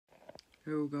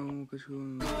theo cái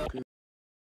xương kiểu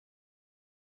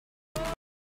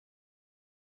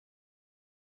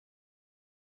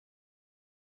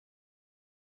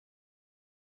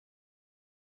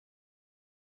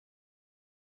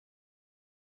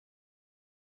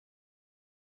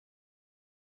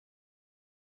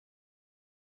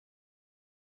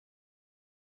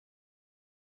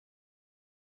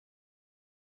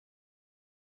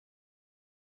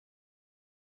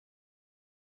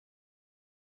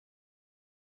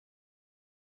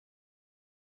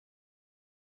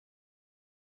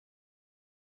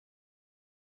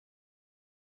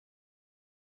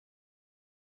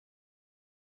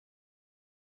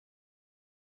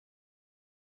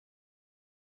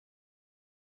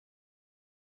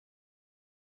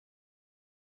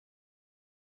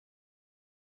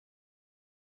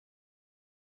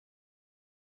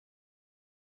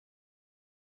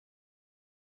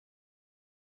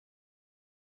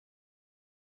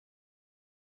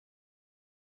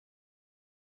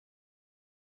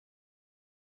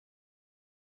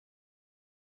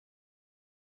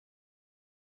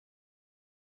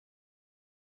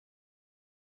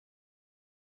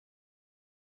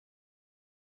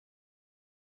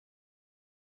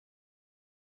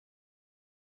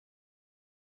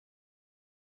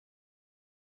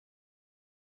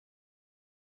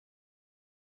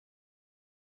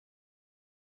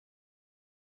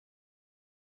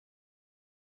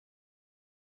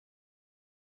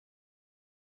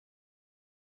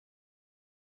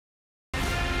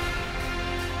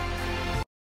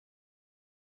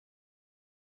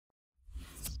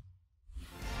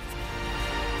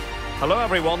Hello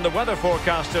everyone, the weather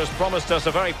forecasters promised us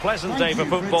a very pleasant day for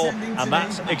football, and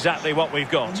that's exactly what we've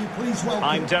got.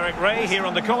 I'm Derek Ray here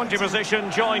on the commentary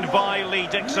position, joined by Lee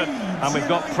Dixon, and we've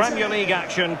got Premier League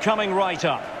action coming right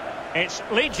up. It's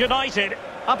Leeds United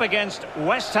up against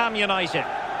West Ham United.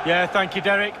 Yeah, thank you,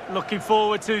 Derek. Looking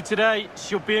forward to today.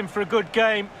 Should be in for a good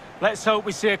game. Let's hope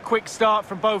we see a quick start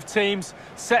from both teams,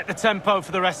 set the tempo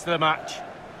for the rest of the match.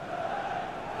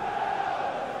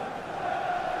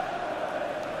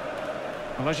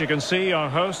 Well, as you can see, our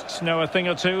hosts know a thing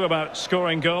or two about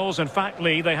scoring goals. In fact,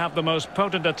 Lee, they have the most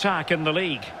potent attack in the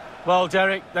league. Well,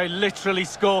 Derek, they literally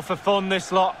score for fun,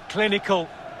 this lot. Clinical.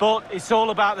 But it's all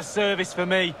about the service for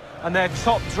me. And they're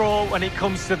top draw when it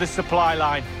comes to the supply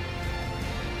line.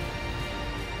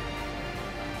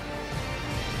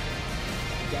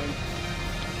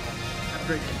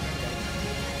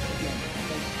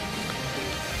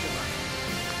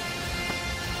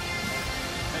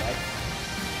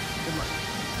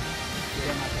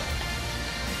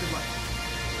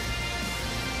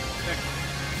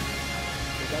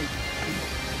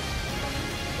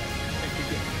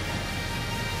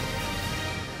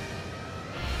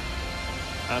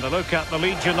 And a look at the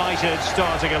Leeds United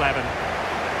starting 11.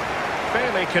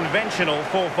 Fairly conventional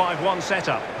 4-5-1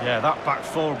 setup. Yeah, that back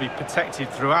four will be protected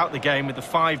throughout the game with the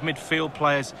 5 midfield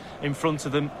players in front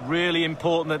of them. Really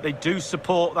important that they do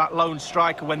support that lone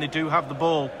striker when they do have the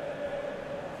ball.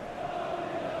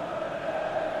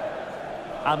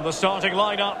 And the starting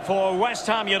lineup for West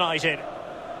Ham United.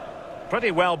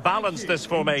 Pretty well balanced, this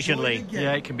formation, Lee.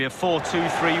 Yeah, it can be a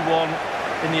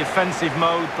 4-2-3-1 in the offensive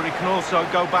mode, but it can also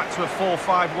go back to a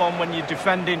 4-5-1 when you're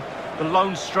defending. The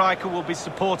lone striker will be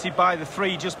supported by the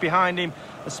 3 just behind him,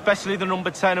 especially the number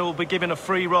 10 who will be given a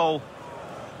free roll.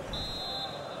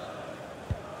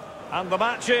 And the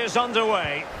match is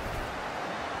underway.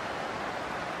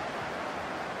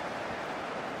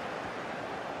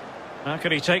 How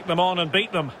can he take them on and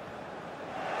beat them?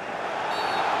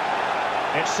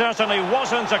 It certainly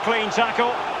wasn't a clean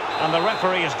tackle, and the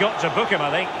referee has got to book him,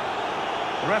 I think.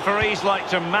 Referees like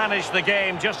to manage the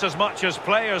game just as much as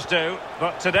players do,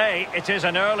 but today it is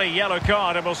an early yellow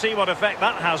card, and we'll see what effect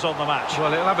that has on the match.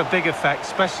 Well, it'll have a big effect,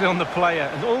 especially on the player,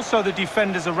 and also the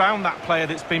defenders around that player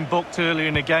that's been booked earlier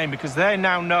in the game, because they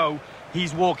now know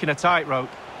he's walking a tightrope.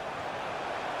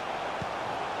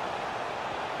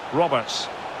 Roberts.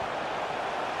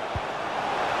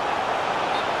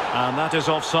 And that is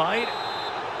offside.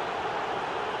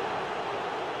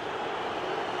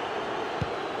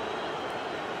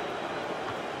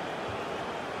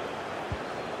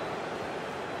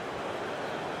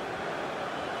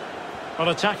 On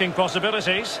attacking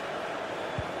possibilities.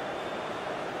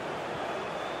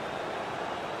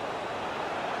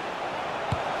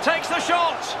 Takes the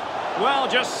shot. Well,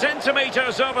 just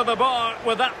centimetres over the bar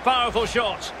with that powerful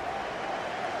shot.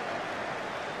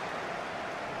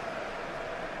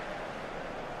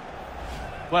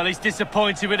 Well, he's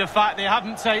disappointed with the fact they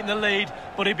haven't taken the lead,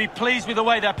 but he'd be pleased with the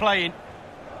way they're playing.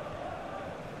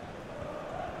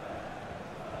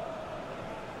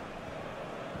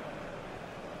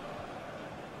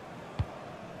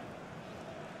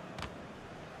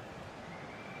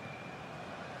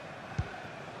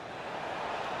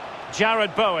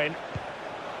 Jared Bowen.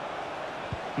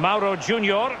 Mauro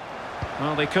Junior.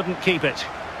 Well, they couldn't keep it.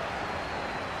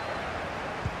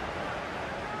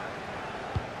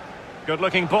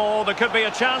 Good-looking ball. There could be a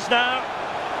chance now.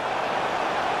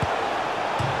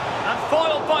 And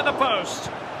foiled by the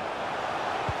post.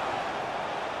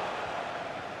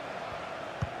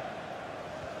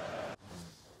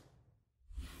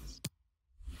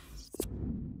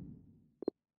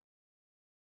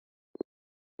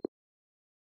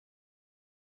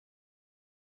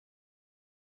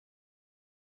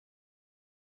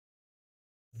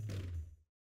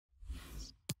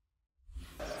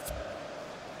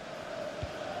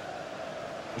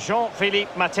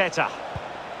 Jean-Philippe Mateta.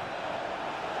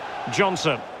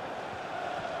 Johnson.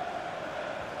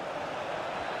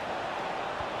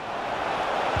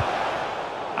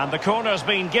 And the corner's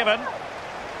been given.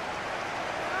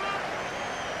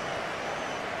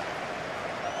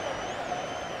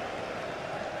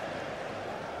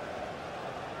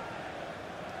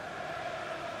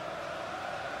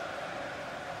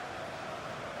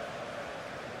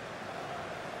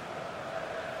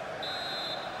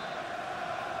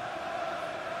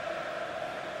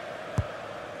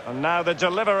 And now the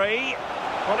delivery.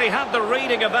 Well, he had the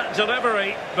reading of that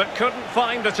delivery, but couldn't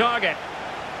find the target.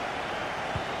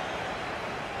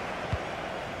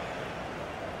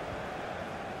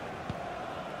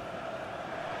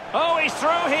 Oh, he's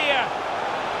through here.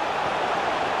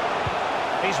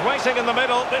 He's waiting in the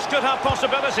middle. This could have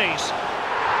possibilities.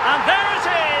 And there it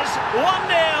is,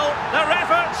 1-0. Their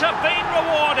efforts have been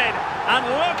rewarded. And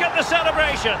look at the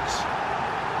celebrations.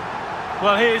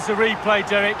 Well, here's the replay,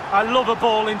 Derek. I love a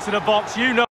ball into the box,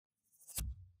 you know.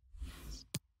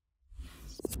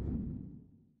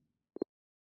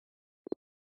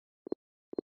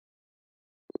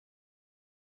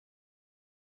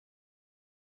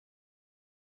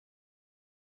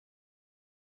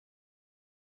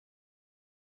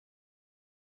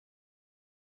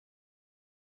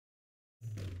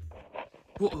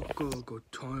 What a goal, good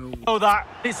child. Oh, that,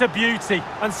 it's a beauty.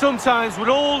 And sometimes with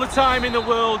all the time in the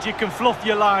world, you can fluff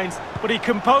your lines, but he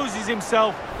composes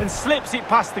himself and slips it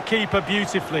past the keeper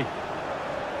beautifully.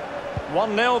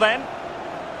 1-0 then.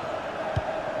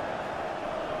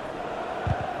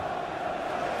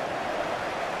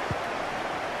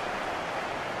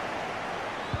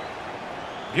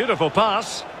 Beautiful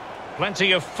pass.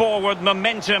 Plenty of forward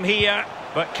momentum here,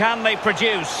 but can they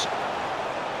produce?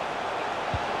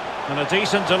 And a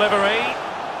decent delivery.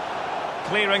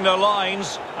 Clearing the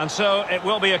lines, and so it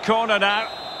will be a corner now.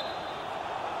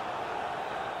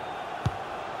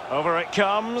 Over it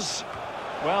comes.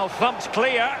 Well, thumped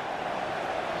clear.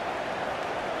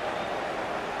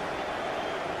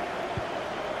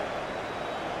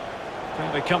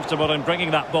 Fairly comfortable in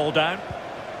bringing that ball down.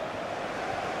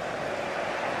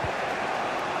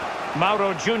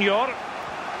 Mauro Junior.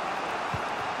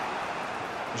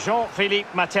 Jean-Philippe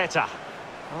Mateta.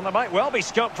 Well, there might well be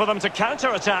scope for them to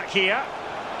counter-attack here.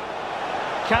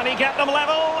 Can he get them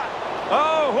level?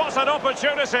 Oh, what an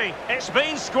opportunity. It's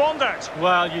been squandered.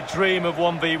 Well, you dream of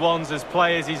 1v1s as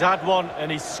players. He's had one and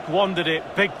he's squandered it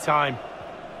big time.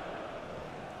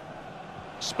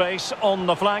 Space on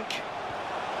the flank.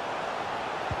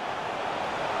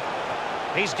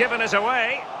 He's given it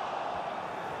away.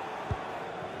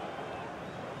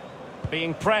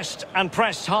 Being pressed and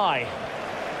pressed high.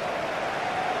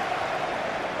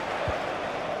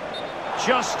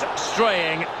 Just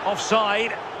straying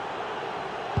offside.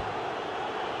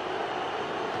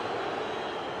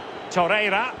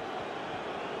 Torreira.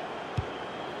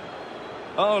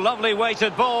 Oh, lovely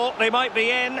weighted ball. They might be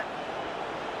in.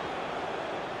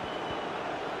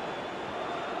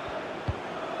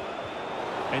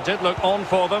 It did look on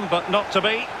for them, but not to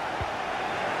be.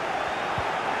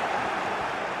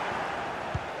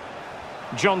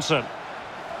 Johnson.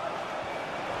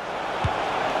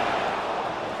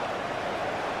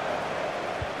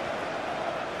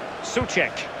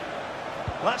 Souček.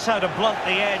 That's how to blunt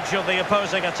the edge of the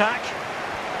opposing attack.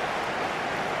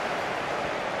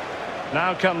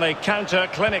 Now can they counter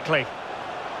clinically?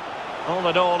 All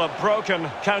in all, a broken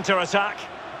counter-attack.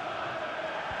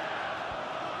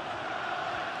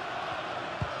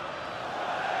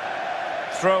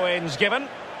 Throw-ins given.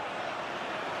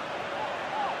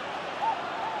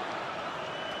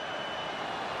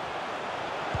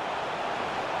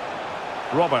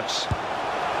 Roberts.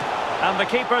 And the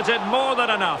keeper did more than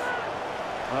enough.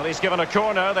 Well, he's given a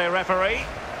corner, the referee.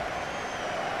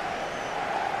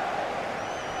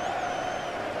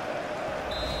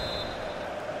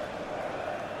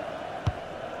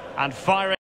 And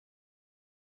firing.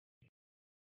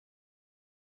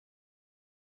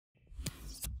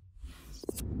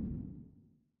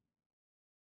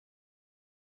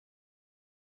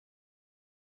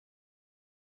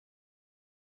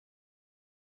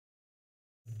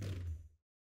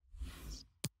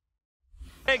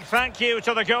 Big thank you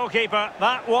to the goalkeeper.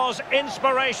 That was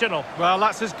inspirational. Well,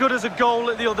 that's as good as a goal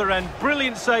at the other end.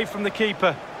 Brilliant save from the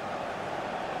keeper.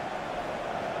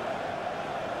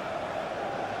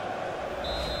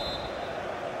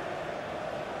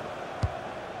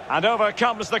 And over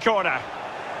comes the corner.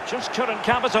 Just couldn't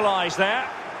capitalise there.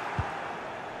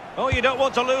 Oh, you don't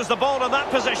want to lose the ball in that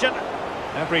position.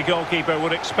 Every goalkeeper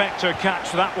would expect to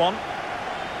catch that one.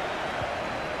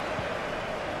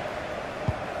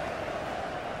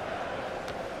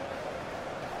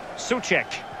 Souček.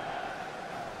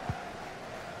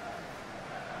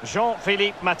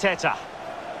 Jean-Philippe Mateta.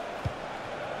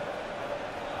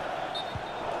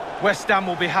 West Ham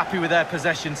will be happy with their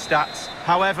possession stats.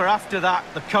 However, after that,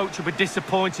 the coach will be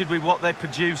disappointed with what they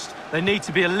produced. They need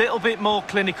to be a little bit more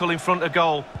clinical in front of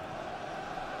goal.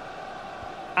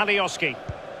 Alioski.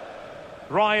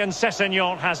 Ryan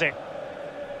Sessegnon has it.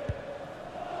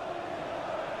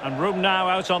 And room now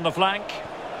out on the flank.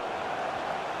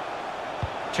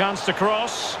 Chance to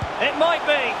cross. It might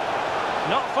be.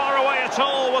 Not far away at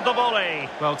all with the volley.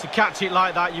 Well, to catch it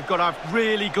like that, you've got to have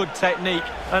really good technique.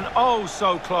 And oh,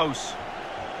 so close.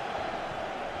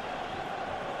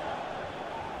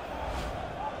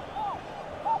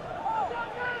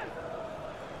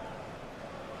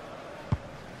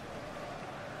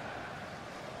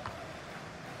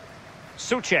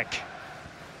 Souček.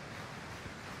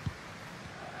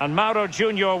 And Mauro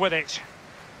Junior with it.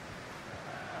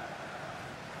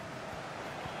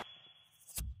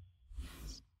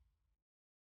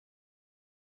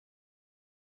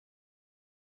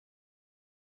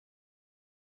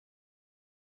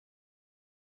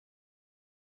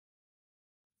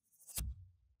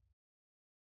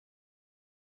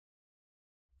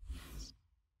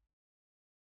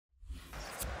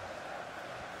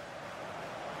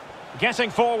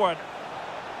 Getting forward.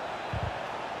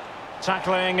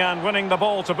 Tackling and winning the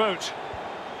ball to boot.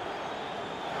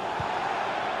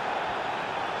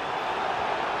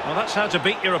 Well, that's how to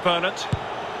beat your opponent.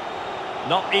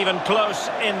 Not even close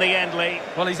in the end, Lee.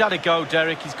 Well, he's had a go,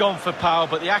 Derek. He's gone for power,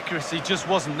 but the accuracy just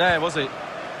wasn't there, was it?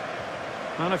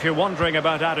 Well, if you're wondering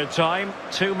about added time,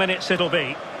 2 minutes it'll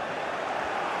be.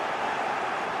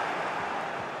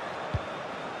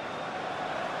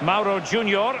 Mauro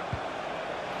Junior.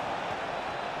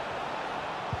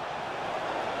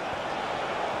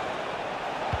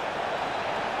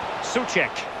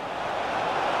 Souček.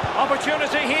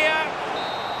 Opportunity here.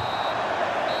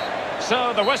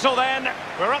 So the whistle then.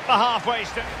 We're up the halfway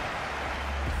stage.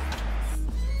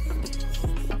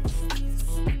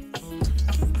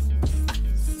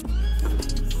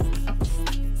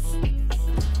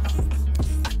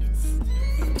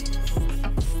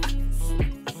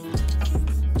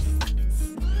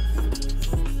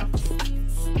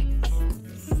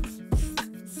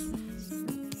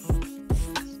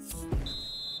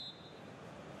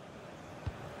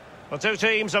 The two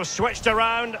teams have switched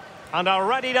around and are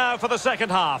ready now for the second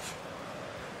half.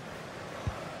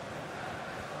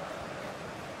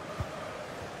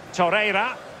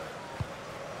 Torreira.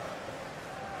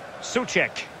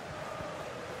 Souček.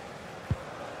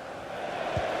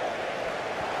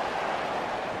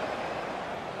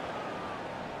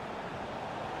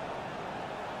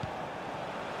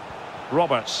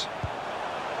 Roberts.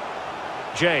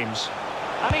 James.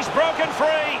 And he's broken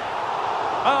free.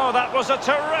 Oh, that was a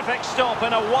terrific stop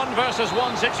in a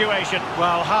 1-versus-1 situation.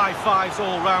 Well, high fives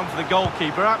all round for the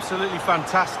goalkeeper. Absolutely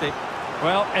fantastic.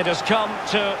 Well, it has come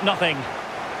to nothing.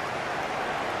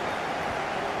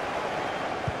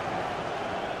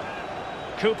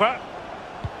 Cooper.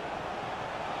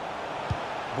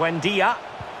 Buendia.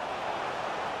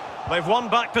 They've won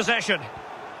back possession.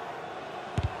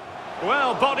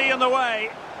 Well, body in the way.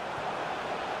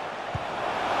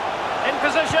 In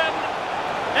position.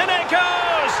 In it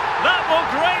goes! That will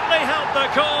greatly help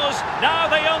the cause. Now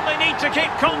they only need to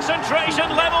keep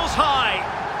concentration levels high.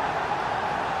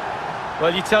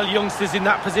 Well, you tell youngsters in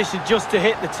that position just to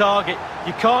hit the target.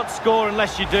 You can't score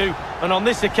unless you do. And on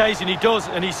this occasion he does,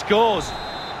 and he scores.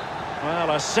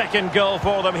 Well, a second goal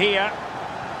for them here.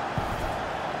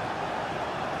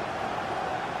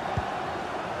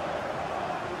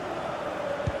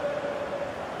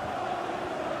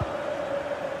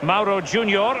 Mauro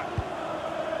Junior.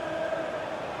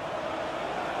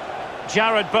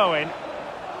 Jared Bowen.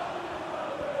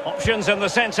 Options in the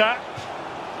centre.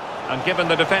 And given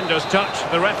the defender's touch,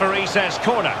 the referee says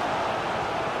corner.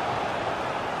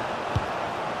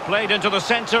 Played into the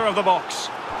centre of the box.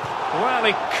 Well,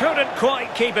 he couldn't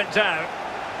quite keep it down.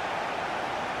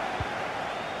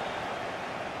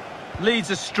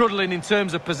 Leeds are struggling in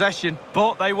terms of possession,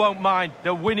 but they won't mind.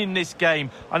 They're winning this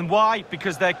game. And why?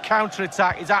 Because their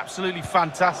counter-attack is absolutely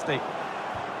fantastic.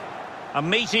 A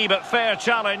meaty but fair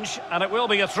challenge, and it will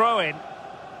be a throw-in.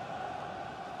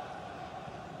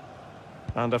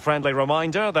 And a friendly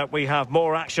reminder that we have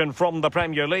more action from the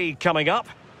Premier League coming up.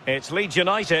 It's Leeds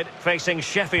United facing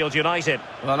Sheffield United.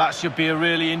 Well, that should be a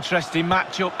really interesting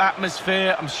match-up.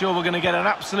 Atmosphere, I'm sure we're going to get an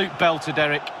absolute belter,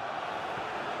 Derek.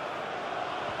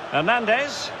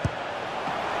 Hernandez.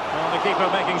 Well, the keeper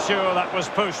making sure that was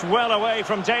pushed well away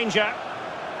from danger.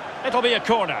 It'll be a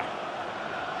corner.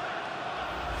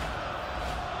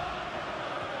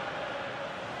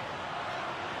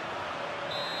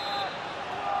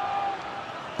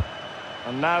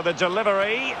 And now the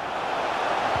delivery.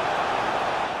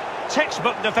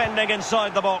 Textbook defending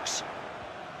inside the box.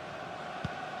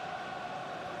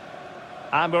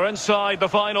 And we're inside the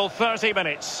final 30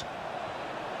 minutes.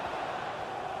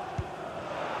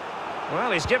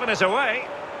 Well, he's given us away.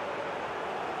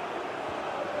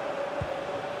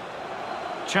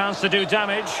 Chance to do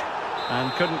damage.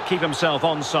 And couldn't keep himself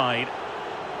onside.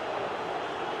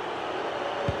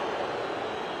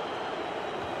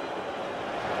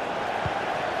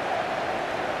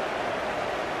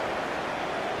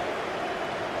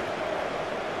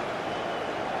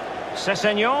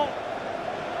 Sessegnon.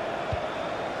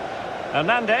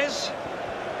 Hernandez.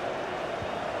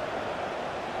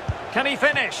 Can he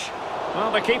finish?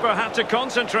 Well, the keeper had to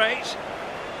concentrate.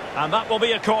 And that will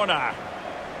be a corner.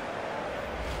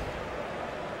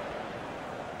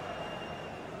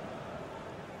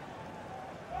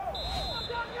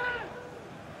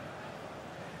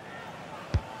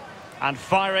 And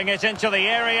firing it into the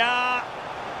area.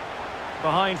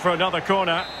 Behind for another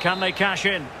corner. Can they cash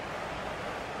in?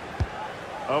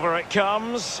 Over it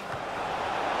comes.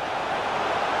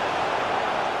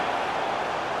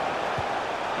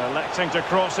 Electing to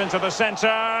cross into the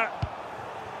centre.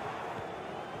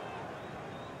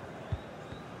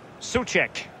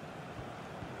 Souček.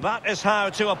 That is how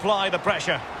to apply the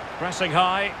pressure. Pressing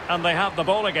high, and they have the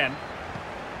ball again.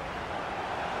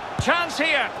 Chance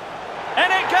here. In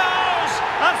it goes!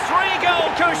 A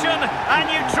 3-goal cushion, and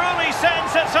you truly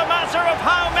sense it's a matter of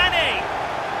how many.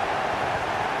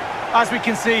 As we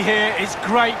can see here, it's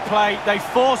great play. They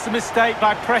force a mistake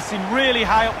by pressing really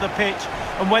high up the pitch.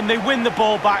 And when they win the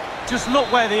ball back, just look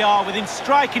where they are, within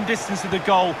striking distance of the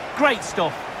goal. Great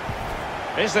stuff.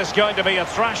 Is this going to be a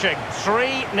thrashing?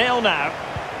 3-0 now.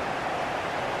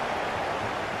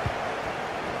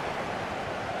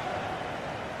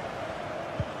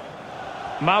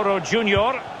 Mauro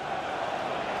Junior.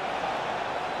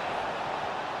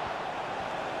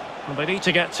 Well, they need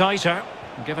to get tighter,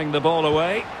 giving the ball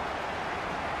away.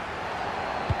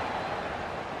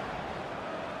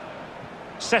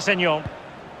 Sessegnon.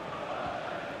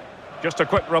 Just a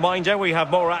quick reminder, we have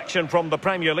more action from the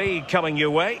Premier League coming your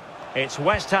way. It's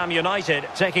West Ham United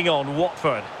taking on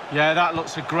Watford. Yeah, that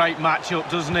looks a great match-up,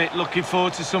 doesn't it? Looking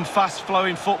forward to some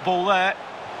fast-flowing football there.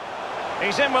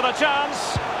 He's in with a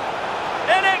chance.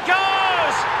 In it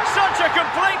goes! Such a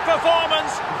complete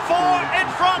performance. 4 in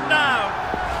front now.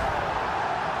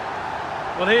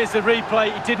 Well, here's the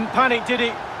replay. He didn't panic, did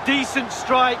he? Decent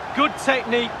strike, good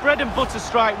technique, bread and butter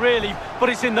strike, really, but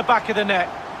it's in the back of the net.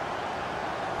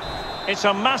 It's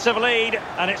a massive lead,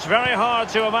 and it's very hard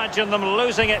to imagine them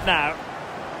losing it now.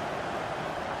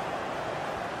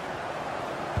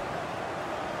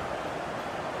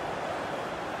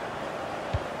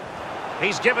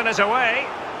 He's given us away.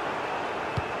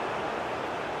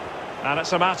 And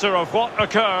it's a matter of what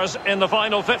occurs in the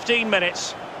final 15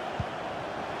 minutes.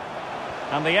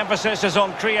 And the emphasis is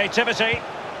on creativity.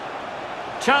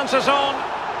 Chances on.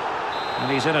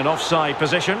 And he's in an offside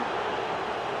position.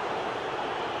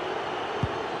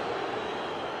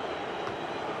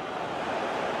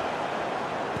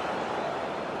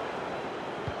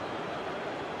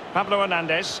 Pablo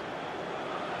Hernandez.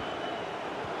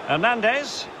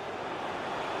 Hernandez.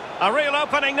 A real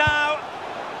opening now.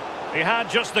 He had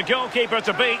just the goalkeeper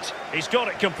to beat. He's got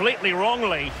it completely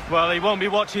wrongly. Well, he won't be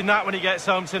watching that when he gets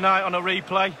home tonight on a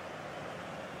replay.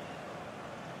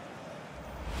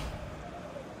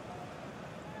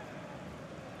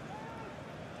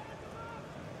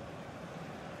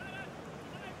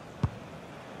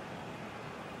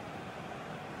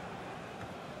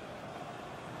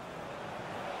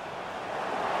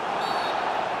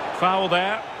 Foul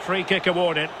there. Free kick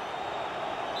awarded.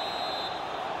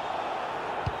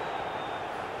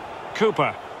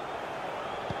 Cooper.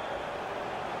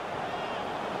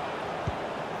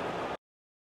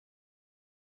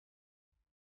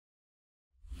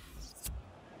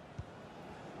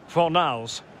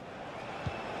 Fornals.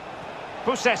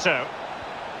 Poussesso.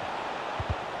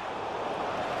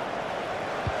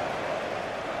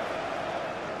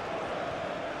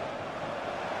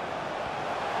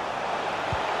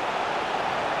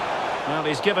 Well,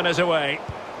 he's given us away.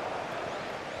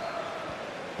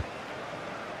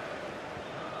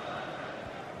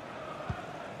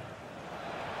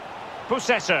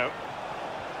 Pusesso.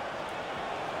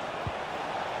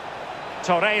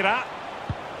 Torreira.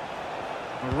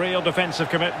 A real defensive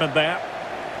commitment there.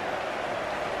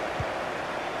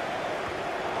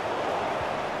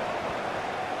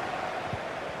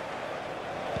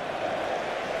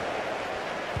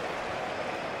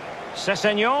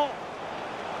 Sessegnon.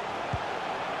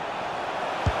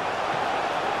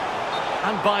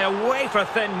 And by a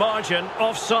wafer-thin margin,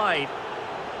 offside.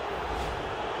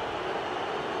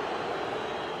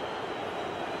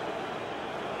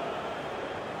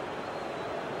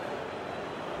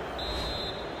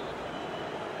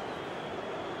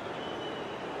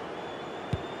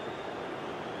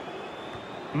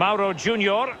 Mauro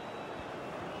Junior.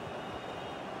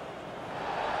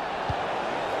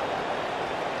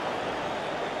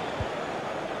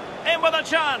 In with a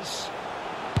chance.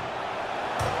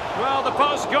 Well, the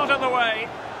post got in the way.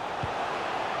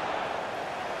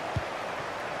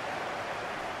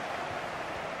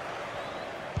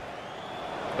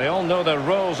 They all know their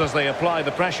roles as they apply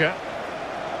the pressure.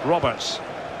 Roberts.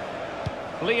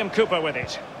 Liam Cooper with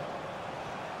it.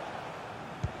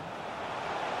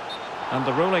 And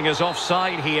the ruling is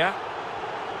offside here.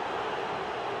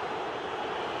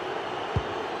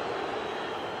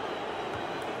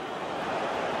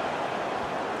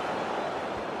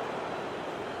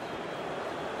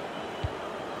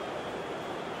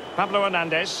 Pablo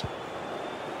Hernandez.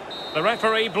 The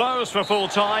referee blows for full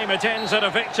time. It ends at a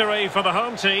victory for the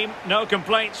home team. No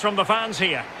complaints from the fans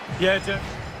here. Yeah,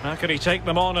 how could he take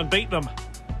them on and beat them?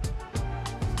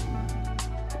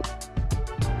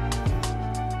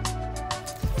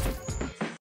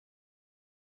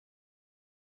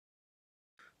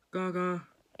 Gaga.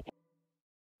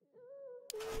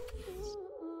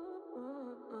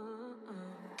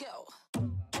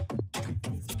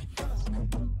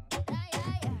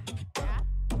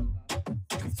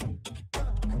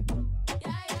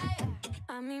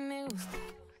 A mí me gusta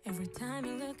every time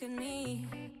you look at me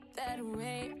that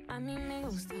way. A mí me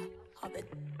gusta all the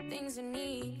things you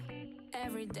need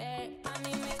every day.